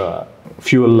ఒక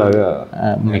ఫ్యూయల్ లాగా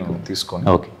నేను తీసుకొని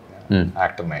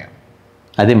యాక్టర్ అయ్యాను.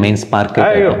 అదే మెయిన్ స్పార్క్.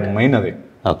 మెయిన్ అదే.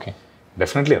 ఓకే,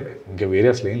 డెఫినెట్లీ అదే, ఇంకా వేరే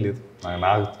అసలు ఏం లేదు.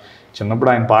 నాకు చిన్నప్పుడు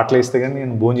ఆయన పాటలు వేస్తే కానీ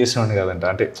నేను భోజనం చేసేవాడిని కాదంట.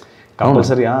 అంటే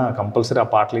కంపల్సరీ ఆ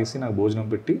పాటలు వేసి నాకు భోజనం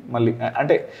పెట్టి మళ్ళీ,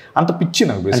 అంటే అంత పిచ్చి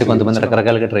నాకు. అంటే కొంతమంది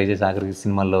రకరకాలుగా ట్రై చేసి ఆఖరికి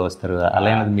సినిమాల్లో వస్తారు,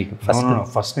 అలా మీకు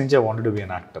ఫస్ట్ నుంచి I wanted to be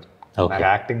an actor. నాకు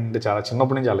యాక్టింగ్ అంటే చాలా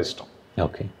చిన్నప్పటి నుంచి చాలా ఇష్టం.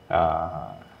 ఓకే,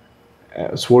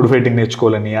 స్పోర్డ్ ఫైటింగ్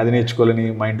నేర్చుకోవాలని, అది నేర్చుకోవాలని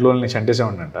మా ఇంట్లో వాళ్ళని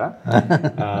చంటేసేవాడిని అంట.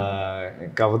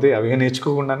 కాకపోతే అవి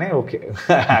నేర్చుకోకుండానే ఓకే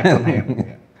యాక్టర్.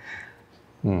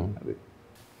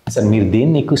 సార్ మీరు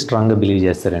దేన్ని ఎక్కువ స్ట్రాంగ్గా బిలీవ్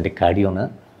చేస్తారంటే, కార్డియోనా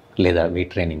లేదా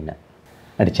వెయిట్ ట్రైనింగ్నా?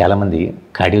 అంటే చాలామంది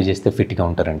కార్డియో చేస్తే ఫిట్గా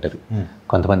ఉంటారంటారు,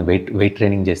 కొంతమంది వెయిట్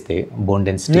ట్రైనింగ్ చేస్తే బోన్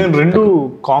డెన్సిటీ. నేను రెండు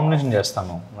కాంబినేషన్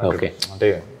చేస్తాను. ఓకే, అంటే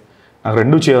నాకు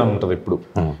రెండు చేయాలని ఉంటుంది ఎప్పుడు.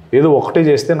 ఏదో ఒకటే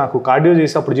చేస్తే, నాకు కార్డియో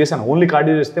చేసి అప్పుడు చేశాను, ఓన్లీ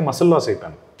కార్డియో చేస్తే మసిల్ లాస్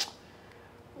అయిపోయాను,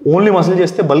 ఓన్లీ మసిల్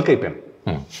చేస్తే బల్క్ అయిపోయాను.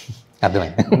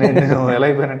 అర్థమైంది. నేను ఎలా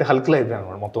అయిపోయానంటే హల్క్లో అయిపోయాను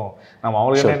అనమాట మొత్తం. నా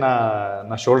మామూలుగానే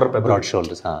నా షోల్డర్ పెద్ద,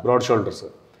 బ్రాడ్ షోల్డర్స్,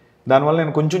 దానివల్ల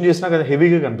నేను కొంచెం చేసినా కదా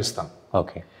హెవీగా కనిపిస్తాను.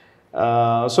 ఓకే,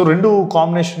 సో రెండు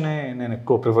కాంబినేషనే నేను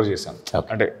ఎక్కువ ప్రిఫర్ చేశాను.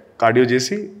 అంటే కార్డియో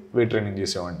చేసి వెయిట్ ట్రైనింగ్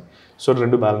చేసేవాడిని. సో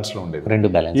రెండు బ్యాలెన్స్లో ఉండేది. రెండు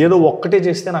బ్యాలెన్స్. ఏదో ఒక్కటే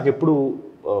చేస్తే నాకు ఎప్పుడు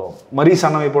మరీ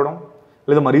సన్నం అయిపోవడం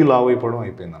లేదా మరీ లావ్ అయిపోవడం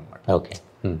అయిపోయింది అనమాట. ఓకే,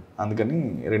 అందుకని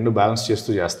రెండు బ్యాలెన్స్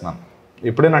చేస్తున్నాను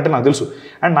ఎప్పుడైనా. అంటే నాకు తెలుసు,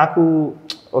 అండ్ నాకు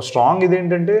స్ట్రాంగ్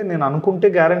ఇదేంటంటే, నేను అనుకుంటే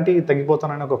గ్యారంటీ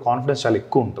తగ్గిపోతానని ఒక కాన్ఫిడెన్స్ చాలా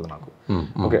ఎక్కువ ఉంటుంది నాకు.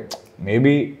 ఓకే,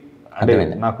 మేబీ అంటే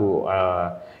నాకు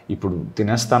ఇప్పుడు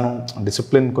తినేస్తాను,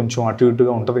 డిసిప్లిన్ కొంచెం అటు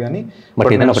ఇటుగా ఉంటుంది, కానీ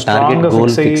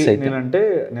నేనంటే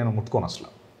నేను ముట్టుకోను అసలు.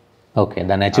 ఓకే,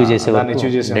 దాన్ని అచీవ్ చేసే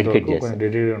కొంచెం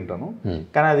డెడికేట్ ఉంటాను.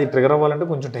 కానీ అది ట్రిగర్ అవ్వాలంటే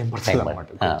కొంచెం టైం పడుతుంది అనమాట.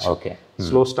 Okay,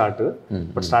 slow start,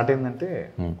 but start అయిందంటే.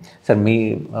 సార్ మీ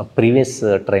ప్రీవియస్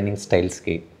ట్రైనింగ్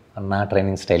స్టైల్స్కి నా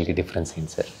ట్రైనింగ్ స్టైల్కి డిఫరెన్స్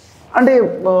ఏంటి సార్? అంటే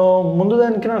ముందు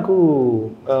దానికి నాకు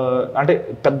అంటే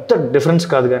పెద్ద డిఫరెన్స్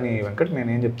కాదు, కానీ వెంకట్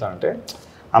నేనేం చెప్తానంటే,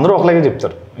 అందరూ ఒకలాగే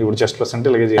చెప్తారు. ఇప్పుడు చెస్ట్ ప్రెస్ అంటే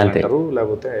ఇలాగే చేయాలంటారు,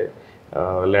 లేకపోతే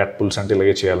లాట్ పుల్స్ అంటే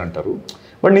ఇలాగే చేయాలంటారు.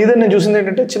 బట్ నీదే నేను చూసింది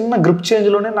ఏంటంటే, చిన్న గ్రిప్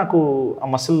చేంజ్లోనే నాకు ఆ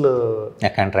మసిల్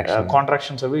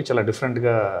కాంట్రాక్షన్స్ అవి చాలా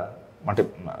డిఫరెంట్గా, అంటే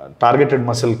టార్గెటెడ్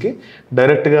మసిల్కి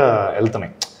డైరెక్ట్గా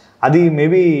వెళ్తున్నాయి. అది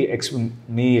మేబీ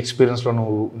నీ ఎక్స్పీరియన్స్లో,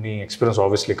 నీ ఎక్స్పీరియన్స్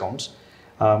ఆబ్వియస్లీ కౌంట్స్.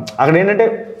 అక్కడ ఏంటంటే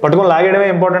పట్టుకొని లాగేయడమే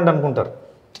ఇంపార్టెంట్ అనుకుంటారు.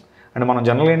 అంటే మనం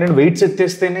జనరల్గా ఏంటంటే వెయిట్స్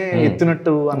ఎత్తేస్తేనే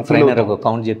ఎత్తినట్టు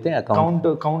కౌంట్ చెప్తే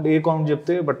కౌంట్ ఏ కౌంట్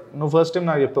చెప్తే, బట్ నువ్వు ఫస్ట్ టైం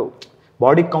నాకు చెప్పావు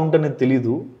బాడీ కౌంట్ అనేది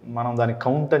తెలీదు, మనం దానికి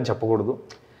కౌంట్ అని చెప్పకూడదు,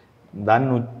 దాన్ని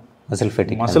నువ్వు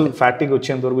మసిల్ ఫ్యాటిక్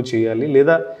వచ్చేంత వరకు చేయాలి,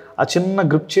 లేదా ఆ చిన్న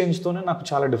గ్రిప్ చేంజ్తోనే నాకు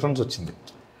చాలా డిఫరెన్స్ వచ్చింది.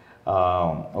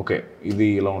 ఓకే, ఇది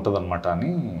ఇలా ఉంటుంది అనమాట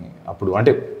అని అప్పుడు,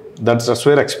 అంటే దట్స్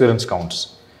వేర్ ఎక్స్పీరియన్స్ కౌంట్స్.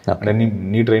 అంటే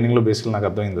నీ ట్రైనింగ్లో బేసిక్గా నాకు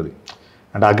అర్థమైంది అది.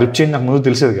 అంటే ఆ గ్రిప్ చేంజ్ నాకు ముందు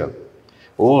తెలిసేది కాదు.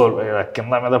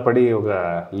 కింద మీద పడి ఒక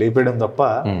లేపేయడం తప్ప,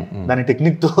 దాని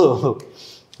టెక్నిక్తో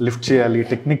లిఫ్ట్ చేయాలి,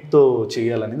 టెక్నిక్తో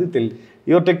చేయాలనేది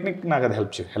యువర్ టెక్నిక్ నాకు అది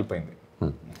హెల్ప్ అయింది.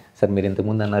 సార్ మీరు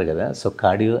ఇంతకుముందు అన్నారు కదా, so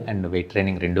cardio and weight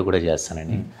training రెండు కూడా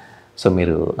చేస్తానని. సో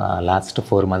మీరు లాస్ట్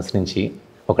 4 months నుంచి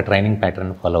ఒక ట్రైనింగ్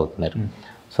ప్యాటర్న్ ఫాలో అవుతున్నారు.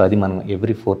 సో అది మనం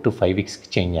ఎవ్రీ 4 to 5 weeksకి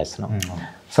చేంజ్ చేస్తున్నాం.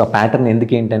 సో ఆ ప్యాటర్న్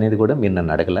ఎందుకు ఏంటి అనేది కూడా మీరు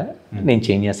నన్ను అడగల, నేను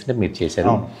చేంజ్ చేస్తుంటే మీరు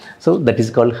చేశారు. So that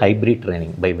is called hybrid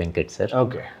training by Venkat sir.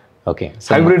 Okay, okay,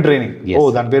 hybrid training,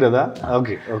 దాని పేరు అదా?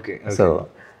 Okay okay.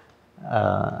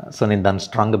 సో నేను దాన్ని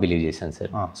స్ట్రాంగ్గా బిలీవ్ చేశాను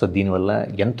సార్. సో దీనివల్ల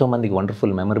ఎంతోమందికి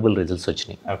వండర్ఫుల్ మెమరబుల్ రిజల్ట్స్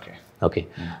వచ్చినాయి. ఓకే ఓకే,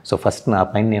 సో ఫస్ట్ నా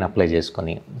పైన నేను అప్లై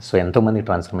చేసుకొని సో ఎంతోమంది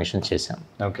ట్రాన్స్ఫర్మేషన్ చేశాను.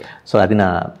 ఓకే, సో అది నా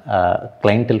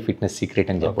క్లయింటల్ ఫిట్నెస్ సీక్రెట్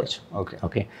అని చెప్పవచ్చు. Okay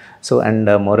okay, so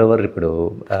and more over ఇప్పుడు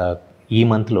ఈ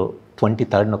మంత్లో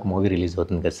 23rd ఒక మూవీ రిలీజ్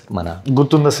అవుతుంది కదా సార్, మన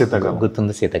గుర్తుందా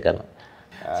శీతాకాలం.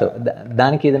 సో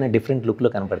దానికి ఏదైనా డిఫరెంట్ లుక్లో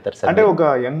కనపడతారు సార్? అంటే ఒక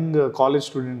యంగ్ కాలేజ్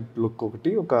స్టూడెంట్ లుక్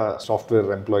ఒకటి, ఒక సాఫ్ట్వేర్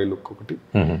ఎంప్లాయీ లుక్ ఒకటి,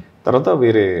 తర్వాత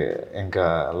వేరే ఇంకా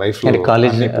లైఫ్లో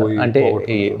కాలేజ్ అంటే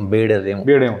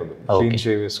బేడే ఉండదు, క్లీన్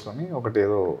షేవ్ వేసుకొని ఒకటి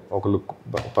ఏదో ఒక లుక్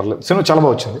పర్లేదు. సినిమా చాలా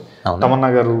బాగా వచ్చింది. తమన్నా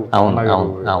గారు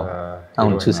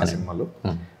చూసాను సినిమాలో,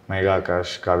 మేఘా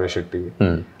ఆకాష్, కావ్య శెట్టి.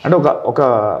 అంటే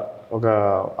ఒక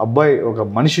అబ్బాయి, ఒక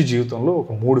మనిషి జీవితంలో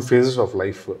ఒక 3 phases ఆఫ్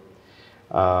లైఫ్.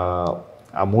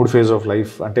 ఆ 3 phases ఆఫ్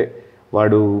లైఫ్ అంటే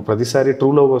వాడు ప్రతిసారి ట్రూ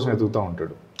లవ్ కోసం ఎదుగుతూ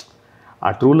ఉంటాడు. ఆ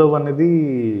ట్రూ లవ్ అనేది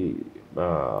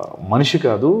మనిషి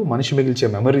కాదు, మనిషి మిగిల్చే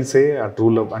మెమరీసే ఆ ట్రూ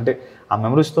లవ్. అంటే ఆ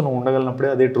మెమరీస్తో నువ్వు ఉండగలిగినప్పుడే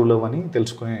అదే ట్రూ లవ్ అని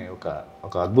తెలుసుకునే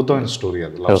ఒక అద్భుతమైన స్టోరీ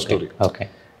అది, లవ్ స్టోరీ. ఓకే,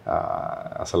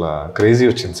 అసలు క్రేజీ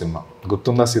వచ్చింది సినిమా.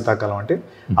 గుర్తుందా శీతాకాలం అంటే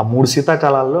ఆ 3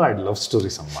 శీతాకాలాల్లో ఆ లవ్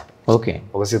స్టోరీస్ అన్నమాట. ఓకే,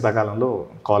 ఒక శీతాకాలంలో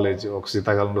కాలేజ్, ఒక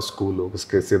శీతాకాలంలో స్కూల్, ఒక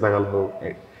శీతాకాలంలో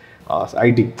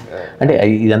ఐటీ. అంటే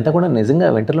ఇదంతా కూడా నిజంగా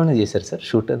వింటర్లోనే చేశారు సార్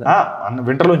షూట్?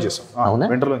 వింటర్లో చేసాం. అవునా,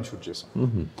 వింటర్లో షూట్ చేసాం.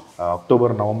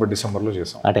 అక్టోబర్, నవంబర్, డిసెంబర్లో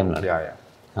చేసాం ఆ టైంలో.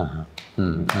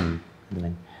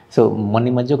 సో మొన్న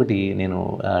ఈ మధ్య ఒకటి నేను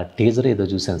టీజర్ ఏదో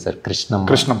చూశాను సార్,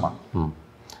 కృష్ణమ్మ.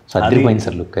 సో అదిరిపోయింది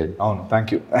సార్ లుక్ అది. అవును, థ్యాంక్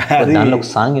యూ. దానిలో ఒక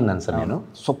సాంగ్ విన్నాను సార్ నేను,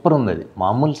 సూపర్ ఉంది అది,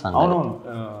 మామూలు సాంగ్. అవునవును,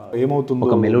 ఏమవుతుందో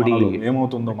ఒక మెలోడీ,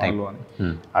 ఏమవుతుందో మనలో అని,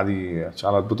 అది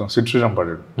చాలా అద్భుతం. శ్రీరామ్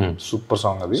పాడాడు, సూపర్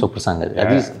సాంగ్ అది, సూపర్ సాంగ్ అది,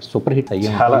 అది సూపర్ హిట్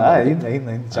అయ్యింది, చాలా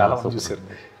అయింది, చాలా మంది చూసారు.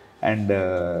 అండ్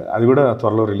అది కూడా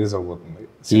త్వరలో రిలీజ్ అవబోతుంది,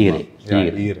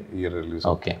 ఇయర్ రిలీజ్.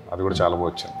 ఓకే, అది కూడా చాలా బాగా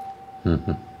వచ్చింది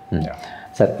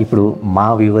సార్. ఇప్పుడు మా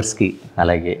వ్యూవర్స్కి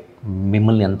అలాగే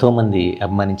మిమ్మల్ని ఎంతోమంది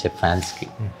అభిమానించే ఫ్యాన్స్కి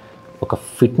ఒక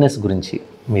ఫిట్నెస్ గురించి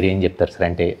మీరు ఏం చెప్తారు సార్?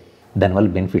 అంటే దానివల్ల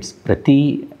బెనిఫిట్స్, ప్రతి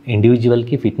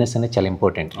ఇండివిజువల్కి ఫిట్నెస్ అనేది చాలా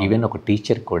ఇంపార్టెంట్, ఈవెన్ ఒక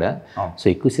టీచర్ కూడా. సో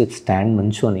ఎక్కువసేపు స్టాండ్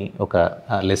నుంచొని ఒక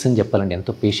లెసన్ చెప్పాలంటే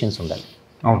ఎంతో పేషెన్స్ ఉండాలి.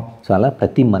 సో అలా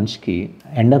ప్రతి మనిషికి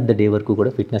ఎండ్ ఆఫ్ ద డే వరకు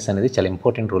కూడా ఫిట్నెస్ అనేది చాలా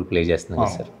ఇంపార్టెంట్ రోల్ ప్లే చేస్తుంది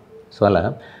కదా సార్. సో అలా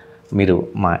మీరు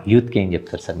మా యూత్కి ఏం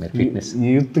చెప్తారు సార్? మీరు ఫిట్నెస్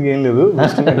యూత్కి ఏం లేదు,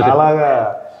 అలాగా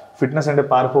ఫిట్నెస్ అంటే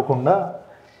పారిపోకుండా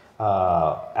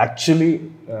యాక్చువల్లీ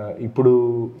ఇప్పుడు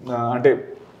అంటే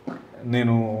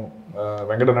నేను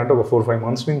వెంకట అన్నట్టు ఒక 4-5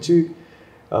 months నుంచి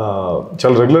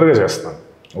చాలా రెగ్యులర్గా చేస్తాను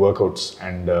వర్కౌట్స్.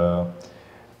 అండ్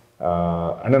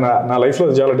అంటే నా లైఫ్లో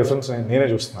చాలా డిఫరెన్స్ నేనే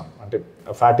చూస్తున్నాను. అంటే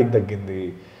ఫ్యాటిక్ తగ్గింది,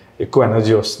 ఎక్కువ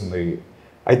ఎనర్జీ వస్తుంది.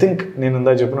 ఐ థింక్ నేను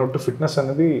ఇందాక చెప్పినట్టు ఫిట్నెస్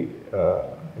అనేది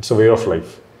it's a way of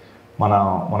life.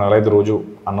 మనం ఎలా అయితే రోజు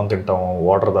అన్నం తింటాం,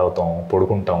 వాటర్ తాగుతాం,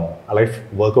 పడుకుంటాం, ఆ లైఫ్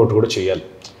వర్కౌట్ కూడా చేయాలి.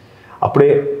 అప్పుడే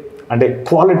అంటే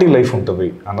క్వాలిటీ లైఫ్ ఉంటుంది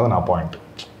అన్నది నా పాయింట్.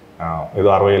 ఏదో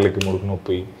 60 ఏళ్ళకి ముడుకు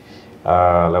నొప్పి,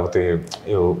 లేకపోతే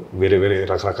వేరే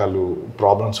రకరకాల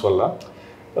ప్రాబ్లమ్స్ వల్ల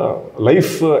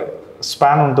లైఫ్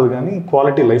స్పాన్ ఉంటుంది కానీ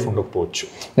క్వాలిటీ లైఫ్ ఉండకపోవచ్చు.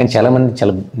 నేను చాలామంది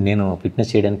నేను ఫిట్నెస్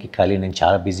చేయడానికి ఖాళీ, నేను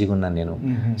చాలా బిజీగా ఉన్నాను నేను,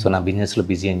 సో నా బిజినెస్లో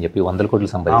బిజీ అని చెప్పి 100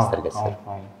 కోట్లు సంపాదిస్తారు కదా సార్.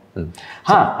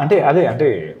 అంటే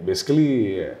బేసికలీ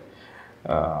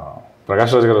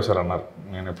ప్రకాష్ రాజ్ గారు సార్ అన్నారు,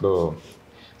 నేను ఎప్పుడు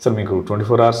సార్ మీకు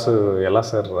 24 hours ఎలా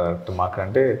సార్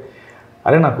మాకంటే,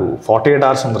 అరే నాకు 48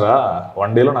 hours ఉందిరా,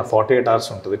 1 dayలో నాకు 48 hours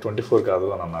ఉంటుంది, 24 కాదు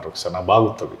అని అన్నారు ఒకసారి. నాకు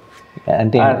బాగుంటుంది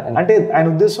అంటే ఆయన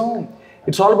ఉద్దేశం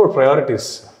it's all about priorities.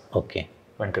 Okay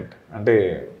Venkat, అంటే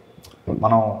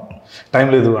మనం టైం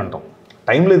లేదు అంటాం,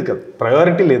 టైం లేదు కదా,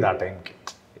 ప్రయారిటీ లేదు ఆ టైంకి,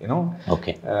 యూనో.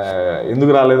 ఓకే,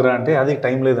 ఎందుకు రాలేదురా అంటే అది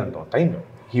time లేదంటాం, time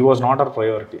he was not our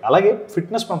priority. అలాగే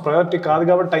ఫిట్నెస్ మన ప్రయారిటీ కాదు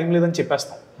కాబట్టి టైం లేదని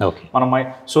చెప్పేస్తాం మనం.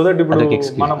 సో దట్ ఇప్పుడు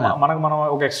మనం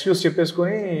ఒక ఎక్స్క్యూజ్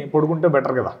చెప్పేసుకొని పడుకుంటే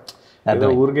బెటర్ కదా, ఏదో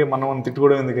ఊరికే మనం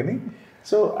తిట్టుకోవడం ఎందుకని.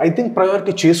 సో ఐ థింక్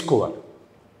ప్రయారిటీ చేసుకోవాలి.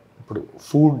 ఇప్పుడు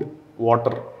ఫుడ్,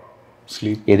 వాటర్,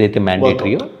 స్లీప్ ఏదైతే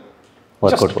మ్యాండేటరీయో,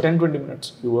 10-20 minutes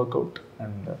యూ వర్కౌట్.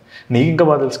 అండ్ నీకు ఇంకా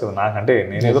బాగా తెలుసు కదా, నాకంటే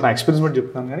నేను ఏదో నా ఎక్స్పీరియన్స్ బట్టి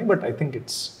చెప్తున్నాను కానీ, but I think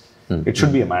it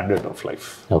should be a mandate of life.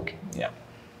 Okay,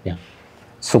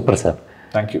 super sir.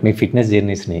 Thank you. Me fitness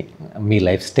జర్నీస్ని, me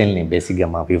life స్టైల్ని బేసిక్గా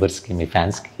మా వ్యూవర్స్కి, మీ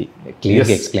ఫ్యాన్స్కి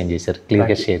క్లియర్గా ఎక్స్ప్లెయిన్ చేశారు,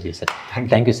 క్లియర్గా షేర్ చేశారు.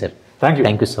 Thank you sir. Thank you.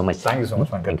 Thank you so much. Thank you so much,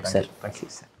 Venkat. Thank you, sir. Thank you,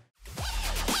 sir.